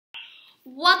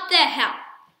What the Hell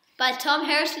by Tom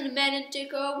Harrison and Madden,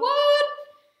 dickle. What?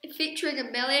 Featuring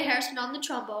Amelia Harrison on the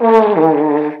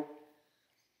trombone.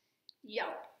 Yo,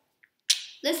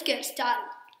 let's get started.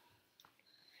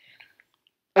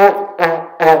 What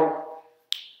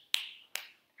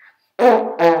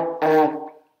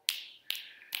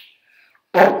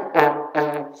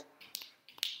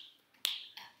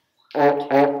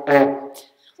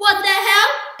the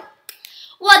hell?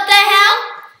 What the hell?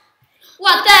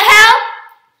 What the hell?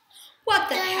 What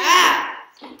the hell?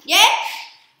 Yeah?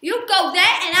 You go there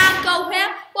and I'll go here.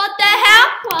 What the hell?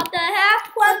 What the hell?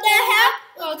 What the hell?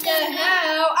 What the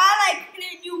hell? I like it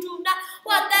and you do not.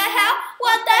 What the hell?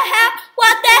 What the hell?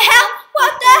 What the hell?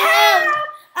 What the hell?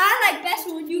 I like best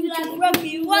when you like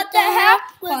rugby. What the hell?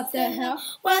 What the hell?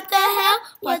 What the hell?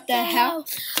 What the hell?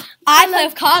 I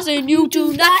love cars and you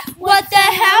do not. What the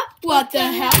hell? What the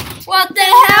hell? What the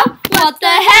hell? What the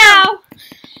hell?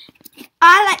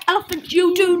 I like elephants,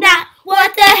 you do not.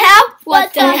 What the hell?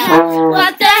 What the hell?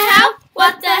 What the hell?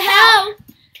 What the hell?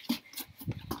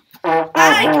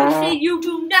 I like pussy, you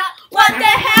do not. What the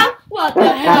hell? What the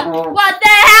hell? What the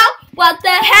hell? What the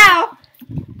hell?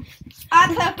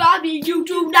 I love Bobby, you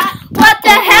do not. What the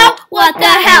hell? What the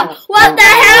hell? What the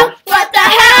hell? What the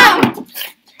hell?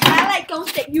 I like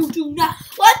ghost that you do not.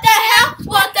 What the hell?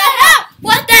 What the hell?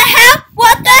 What the hell?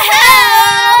 What the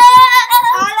hell?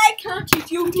 I like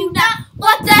countries, you do not.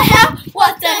 What the hell?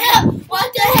 What the hell?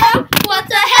 What the hell? What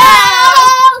the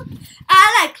hell?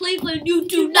 I like Cleveland, you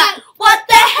do not. What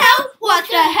the hell? What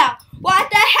the hell? What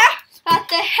the hell? What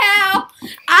the hell?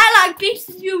 I like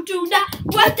beaches, you do not.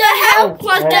 What the hell?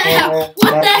 What the hell?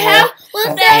 What the hell?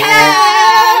 What the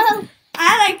hell?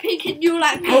 I like pink and you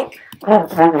like pink. What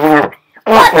the hell?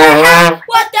 What the hell?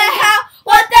 What the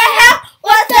hell?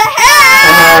 What the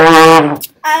hell?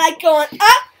 I like going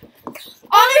up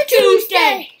on a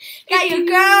Tuesday. Got your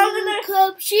girl in the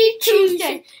club, she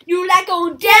Tuesday. You like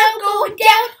going down on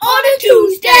a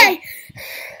Tuesday.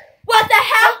 What the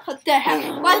hell? What the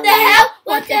hell? What the hell?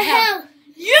 What the hell?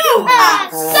 You are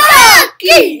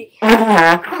sucky! What the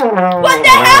hell? What the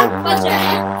hell? What the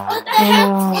hell? What the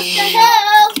hell?